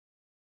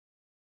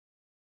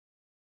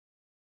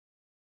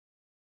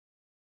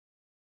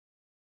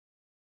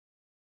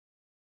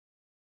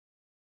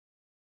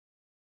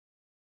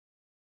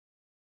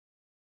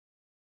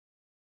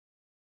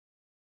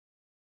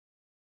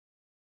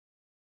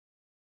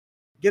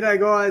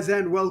G'day guys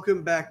and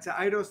welcome back to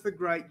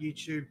AdosTheGreat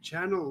YouTube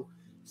channel.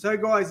 So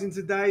guys, in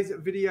today's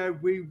video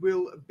we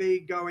will be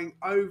going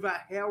over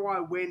how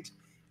I went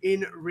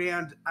in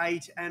round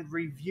 8 and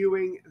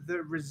reviewing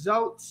the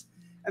results,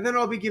 and then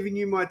I'll be giving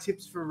you my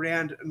tips for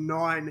round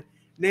 9.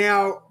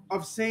 Now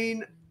I've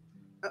seen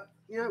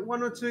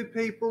one or two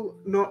people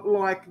not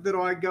like that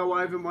I go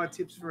over my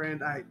tips for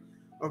round 8.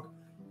 Look,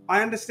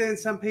 I understand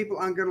some people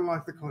aren't going to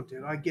like the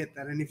content. I get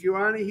that, and if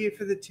you're only here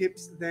for the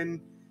tips,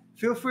 then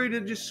feel free to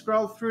just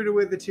scroll through to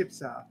where the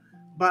tips are.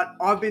 But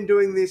I've been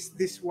doing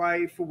this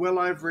way for well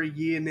over a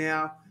year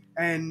now,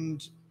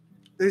 and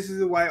this is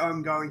the way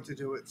I'm going to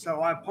do it.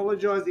 So I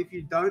apologize if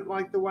you don't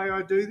like the way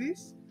I do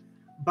this,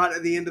 but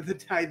at the end of the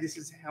day, this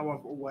is how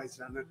I've always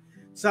done it.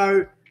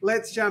 So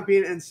let's jump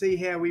in and see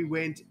how we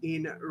went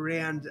in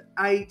round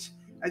 8.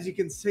 As you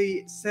can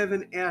see,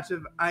 7 out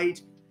of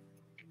 8.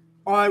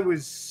 I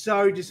was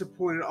so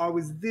disappointed. I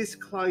was this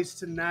close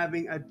to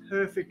nabbing a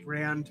perfect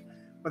round,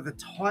 but the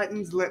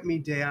Titans let me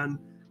down.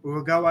 We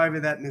will go over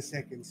that in a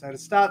second. So to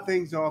start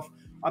things off,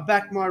 I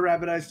backed my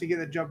Rabbitohs to get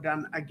the job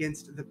done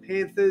against the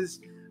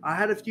Panthers. I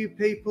had a few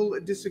people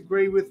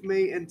disagree with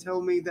me and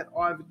tell me that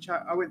I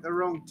went the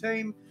wrong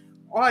team.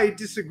 I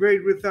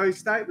disagreed with those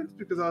statements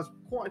because I was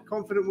quite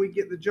confident we'd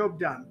get the job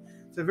done.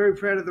 So very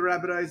proud of the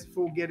Rabbitohs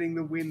for getting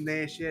the win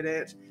there. Shout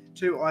out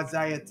to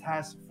Isaiah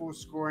Tass for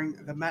scoring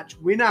the match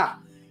winner.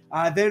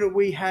 Then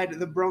we had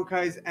the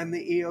Broncos and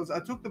the Eels.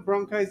 I took the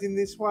Broncos in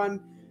this one.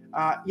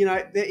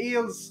 The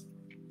Eels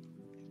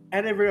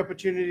had every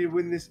opportunity to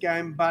win this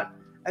game, but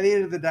at the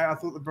end of the day, I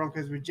thought the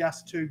Broncos were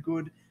just too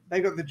good.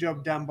 They got the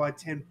job done by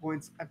 10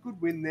 points. A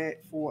good win there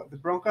for the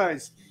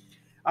Broncos.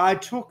 I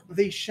took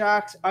the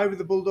Sharks over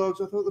the Bulldogs.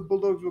 I thought the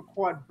Bulldogs were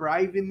quite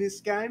brave in this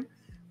game,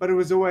 but it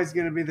was always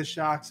going to be the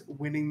Sharks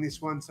winning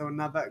this one, so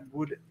another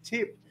good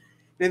tip.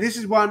 Now, this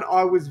is one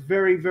I was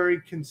very,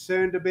 very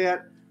concerned about.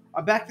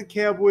 I backed the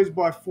Cowboys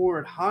by 4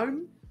 at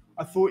home.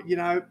 I thought,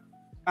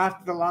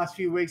 after the last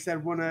few weeks, they'd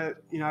want to,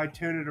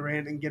 turn it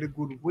around and get a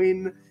good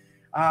win.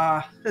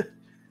 It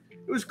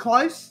was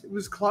close. It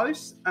was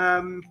close.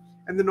 And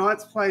the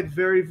Knights played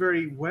very,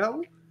 very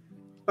well.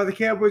 But the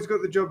Cowboys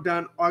got the job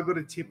done. I got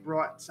a tip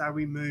right, so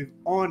we move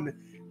on.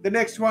 The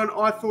next one,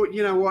 I thought,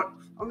 you know what?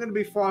 I'm going to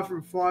be 5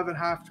 from 5 at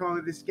halftime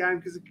of this game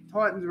because the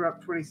Titans were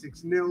up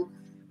 26-0.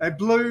 They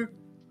blew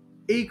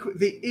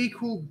the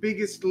equal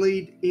biggest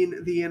lead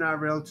in the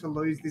NRL to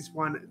lose this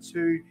one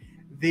to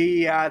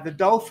the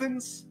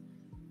Dolphins.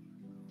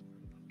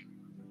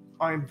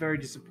 I am very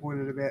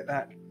disappointed about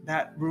that.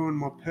 That ruined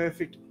my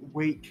perfect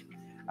week.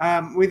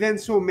 We then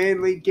saw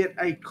Manly get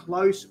a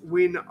close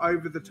win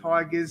over the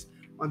Tigers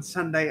on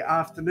Sunday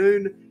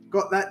afternoon.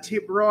 Got that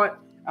tip right.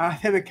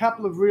 Then a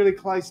couple of really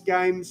close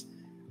games.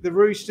 The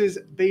Roosters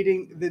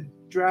beating the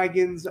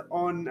Dragons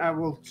on,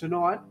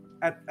 tonight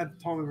at the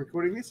time of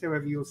recording this,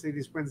 however you'll see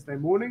this Wednesday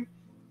morning.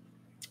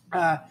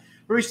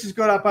 Roosters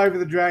got up over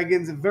the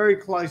Dragons. A very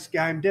close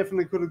game.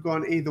 Definitely could have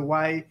gone either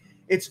way.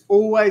 It's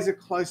always a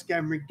close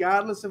game,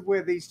 regardless of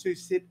where these two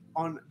sit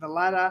on the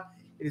ladder.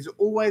 It is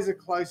always a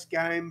close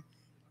game,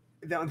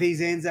 these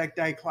Anzac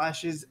Day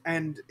clashes,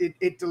 and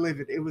it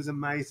delivered. It was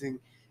amazing.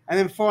 And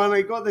then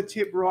finally got the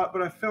tip right,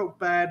 but I felt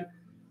bad.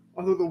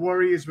 I thought the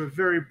Warriors were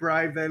very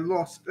brave. They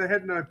lost. They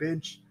had no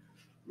bench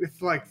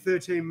with like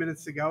 13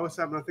 minutes to go or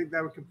something. I think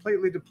they were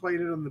completely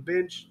depleted on the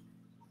bench.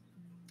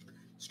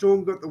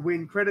 Storm got the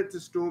win. Credit to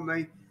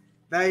Storm.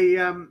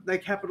 They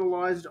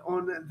capitalised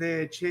on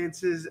their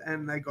chances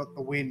and they got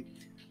the win.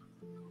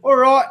 All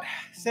right,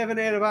 7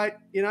 out of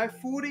 8.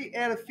 40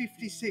 out of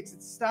 56.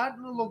 It's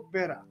starting to look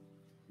better.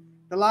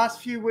 The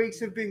last few weeks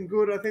have been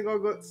good. I think I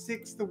got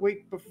 6 the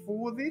week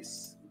before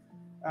this.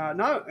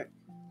 No.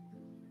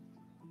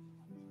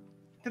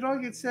 Did I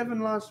get 7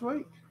 last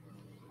week?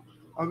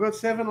 I got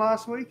 7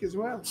 last week as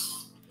well.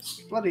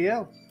 Bloody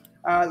hell.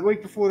 The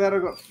week before that, I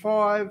got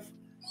 5.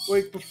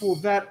 Week before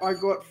that, I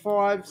got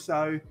 5.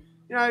 So,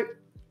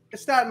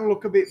 it's starting to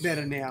look a bit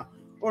better now.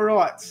 All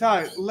right,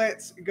 so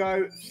let's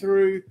go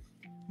through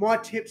my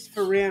tips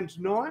for round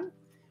 9.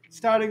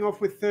 Starting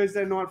off with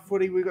Thursday night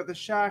footy, we got the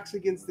Sharks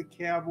against the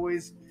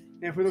Cowboys.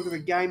 Now, if we look at the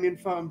game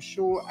info, I'm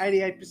sure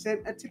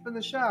 88% are tipping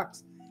the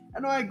Sharks.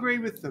 And I agree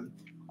with them.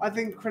 I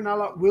think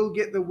Cronulla will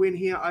get the win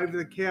here over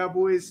the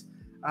Cowboys.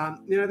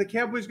 The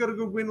Cowboys got a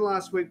good win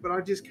last week, but I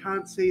just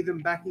can't see them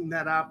backing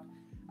that up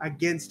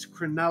against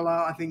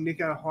Cronulla. I think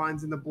Nico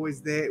Hines and the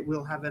boys there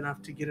will have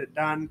enough to get it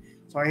done.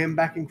 So I am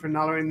backing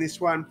Cronulla in this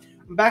one.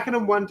 I'm backing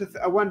them 1 to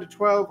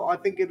 12. I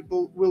think it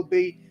will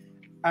be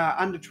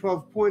under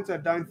 12 points. I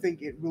don't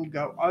think it will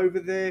go over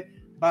there.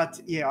 But,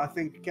 yeah, I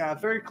think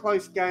very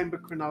close game,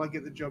 but Cronulla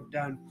get the job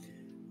done.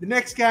 The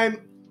next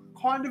game,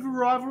 kind of a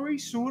rivalry,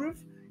 sort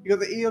of. You got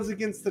the Eels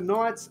against the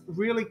Knights.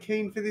 Really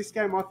keen for this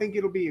game. I think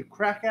it'll be a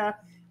cracker.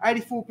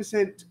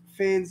 84%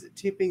 fans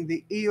tipping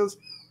the Eels.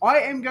 I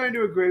am going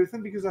to agree with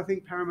them because I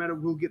think Parramatta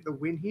will get the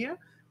win here.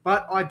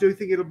 But I do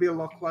think it'll be a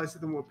lot closer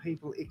than what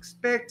people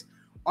expect.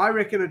 I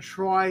reckon a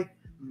try,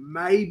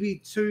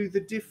 maybe 2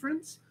 the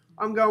difference.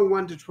 I'm going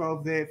 1 to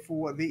 12 there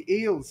for the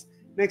Eels.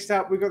 Next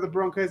up, we've got the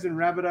Broncos and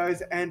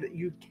Rabbitohs, and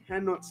you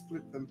cannot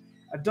split them.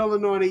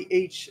 $1.90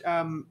 each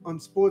on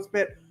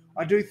Sportsbet.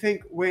 I do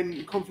think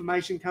when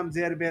confirmation comes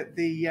out about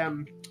the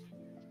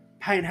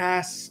Payne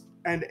Haas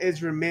and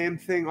Ezra Mam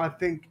thing, I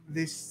think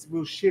this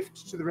will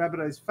shift to the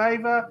Rabbitohs'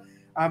 favour.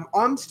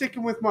 I'm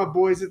sticking with my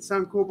boys at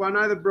Suncorp. I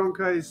know the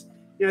Broncos,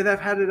 they've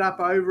had it up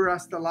over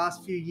us the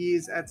last few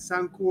years at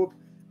Suncorp,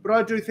 but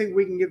I do think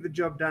we can get the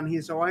job done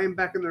here. So I am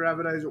backing the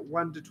Rabbitohs at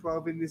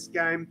 1-12 in this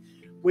game.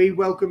 We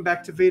welcome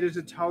back Tavita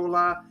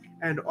Totola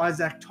and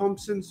Isaac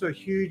Thompson, so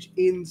huge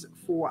ins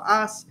for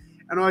us.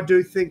 And I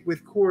do think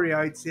with Corey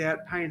Oates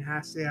out, Payne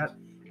Haas out,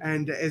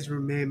 and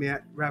Ezra Mam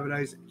out,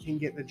 Rabbitohs can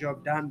get the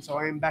job done. So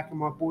I am backing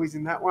my boys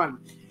in that one.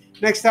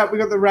 Next up, we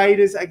got the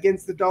Raiders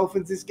against the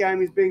Dolphins. This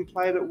game is being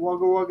played at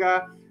Wagga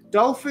Wagga.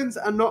 Dolphins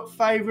are not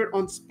favourite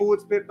on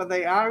Sportsbet, but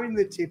they are in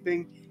the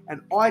tipping, and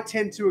I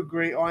tend to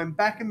agree. I am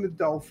backing the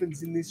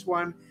Dolphins in this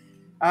one.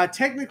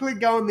 Technically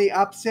going the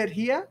upset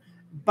here,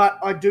 but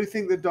I do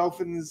think the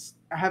Dolphins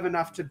have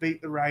enough to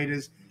beat the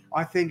Raiders.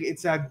 I think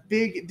it's a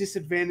big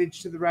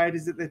disadvantage to the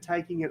Raiders that they're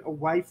taking it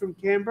away from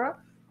Canberra.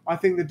 I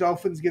think the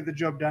Dolphins get the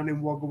job done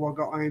in Wagga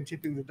Wagga. I am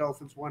tipping the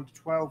Dolphins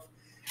 1-12.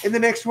 In the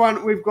next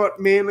one, we've got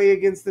Manly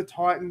against the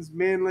Titans.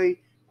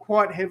 Manly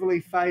quite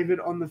heavily favoured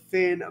on the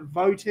fan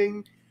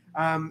voting,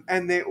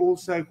 and they're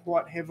also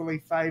quite heavily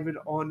favoured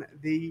on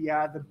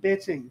the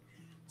betting.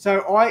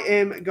 So I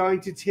am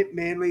going to tip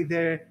Manly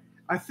there.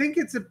 I think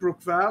it's at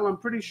Brookvale. I'm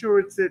pretty sure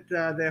it's at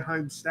their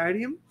home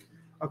stadium.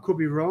 I could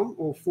be wrong,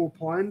 or Four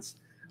Pines.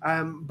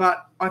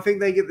 But I think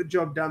they get the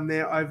job done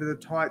there over the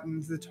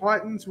Titans. The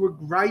Titans were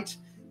great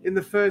in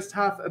the first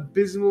half,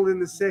 abysmal in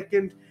the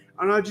second,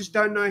 and I just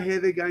don't know how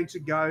they're going to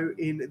go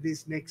in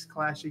this next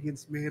clash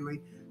against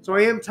Manly. So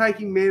I am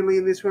taking Manly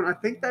in this one. I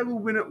think they will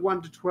win at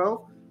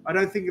 1-12. I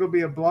don't think it'll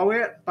be a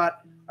blowout,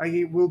 but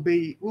it will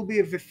be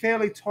a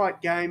fairly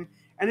tight game,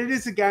 and it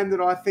is a game that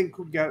I think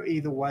could go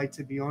either way,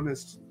 to be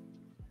honest.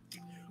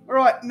 All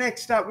right,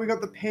 next up, we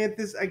got the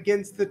Panthers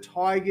against the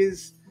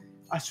Tigers.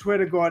 I swear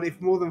to God, if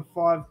more than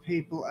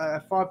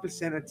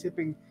 5% are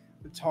tipping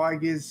the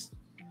Tigers,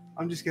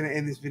 I'm just going to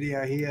end this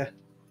video here.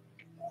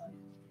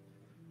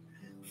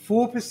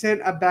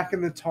 4% are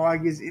backing the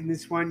Tigers in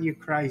this one. You're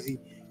crazy.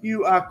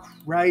 You are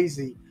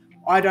crazy.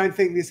 I don't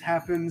think this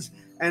happens,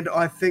 and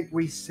I think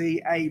we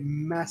see a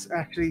mass.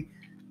 Actually,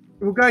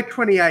 we'll go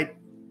 26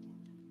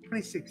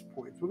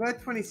 points. We'll go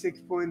 26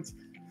 points.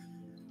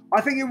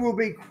 I think it will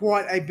be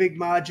quite a big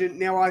margin.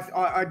 Now, I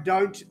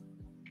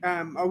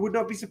would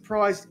not be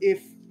surprised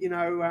if,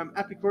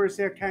 Api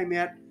Coruscant came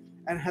out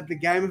and had the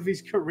game of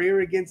his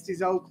career against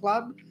his old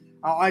club.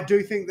 I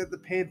do think that the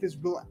Panthers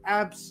will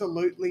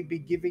absolutely be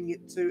giving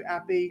it to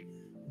Api.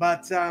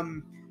 But,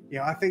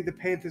 I think the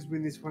Panthers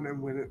win this one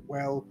and win it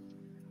well.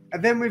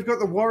 And then we've got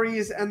the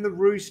Warriors and the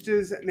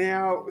Roosters.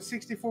 Now,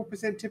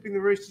 64% tipping the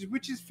Roosters,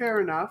 which is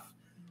fair enough.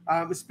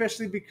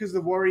 Especially because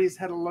the Warriors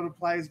had a lot of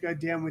players go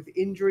down with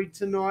injury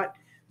tonight.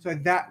 So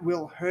that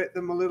will hurt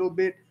them a little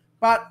bit.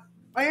 But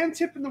I am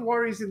tipping the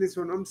Warriors in this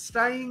one. I'm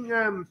staying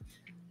on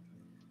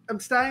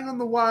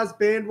the Wars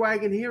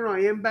bandwagon here.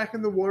 I am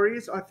backing the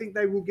Warriors. I think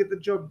they will get the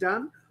job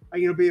done. I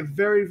think it'll be a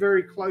very,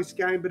 very close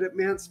game. But at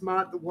Mount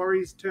Smart, the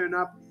Warriors turn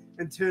up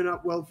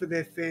well for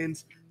their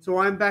fans. So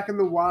I'm backing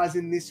the Wars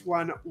in this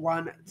one,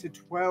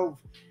 1-12.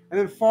 And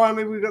then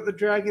finally, we've got the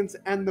Dragons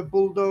and the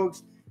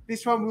Bulldogs.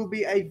 This one will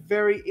be a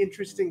very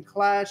interesting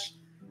clash.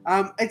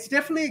 It's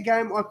definitely a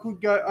game I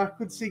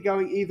could see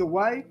going either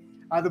way.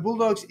 The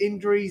Bulldogs'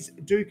 injuries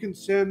do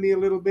concern me a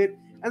little bit,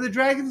 and the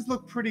Dragons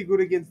look pretty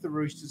good against the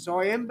Roosters. So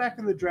I am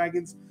backing the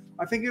Dragons.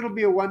 I think it'll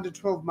be a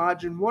 1-12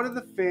 margin. What have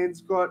the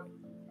fans got?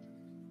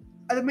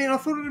 I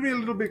thought it'd be a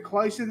little bit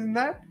closer than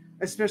that,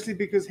 especially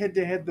because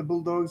head-to-head the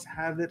Bulldogs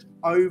have it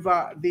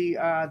over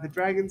the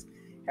Dragons.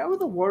 How are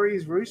the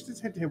Warriors Roosters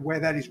head-to-head? Where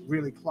that is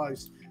really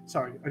close.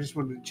 Sorry, I just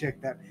wanted to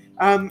check that.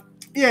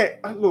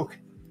 Look,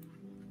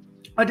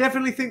 I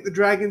definitely think the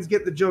Dragons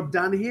get the job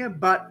done here,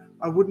 but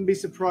I wouldn't be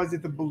surprised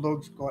if the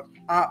Bulldogs got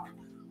up.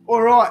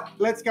 All right,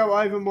 let's go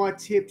over my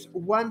tips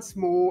once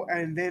more,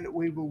 and then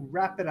we will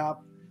wrap it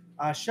up.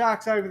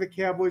 Sharks over the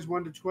Cowboys,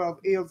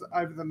 1-12. Eels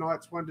over the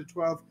Knights,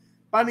 1-12.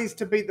 Bunnies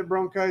to beat the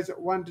Broncos at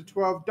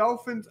 1-12.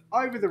 Dolphins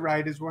over the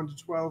Raiders,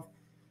 1-12.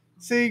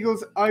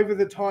 Seagulls over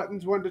the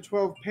Titans,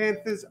 1-12.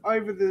 Panthers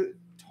over the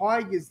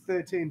Tigers,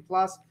 13+.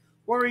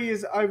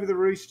 Warriors over the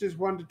Roosters,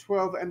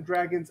 1-12. And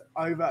Dragons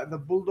over the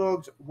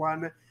Bulldogs,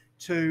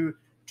 1-12.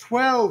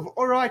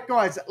 All right,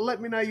 guys,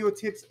 let me know your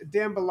tips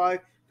down below.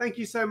 Thank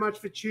you so much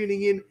for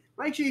tuning in.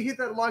 Make sure you hit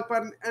that like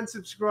button and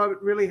subscribe.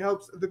 It really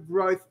helps the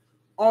growth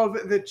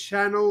of the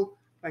channel.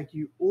 Thank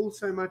you all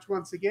so much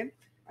once again.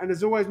 And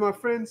as always, my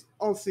friends,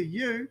 I'll see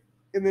you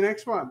in the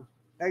next one.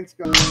 Thanks,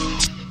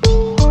 guys.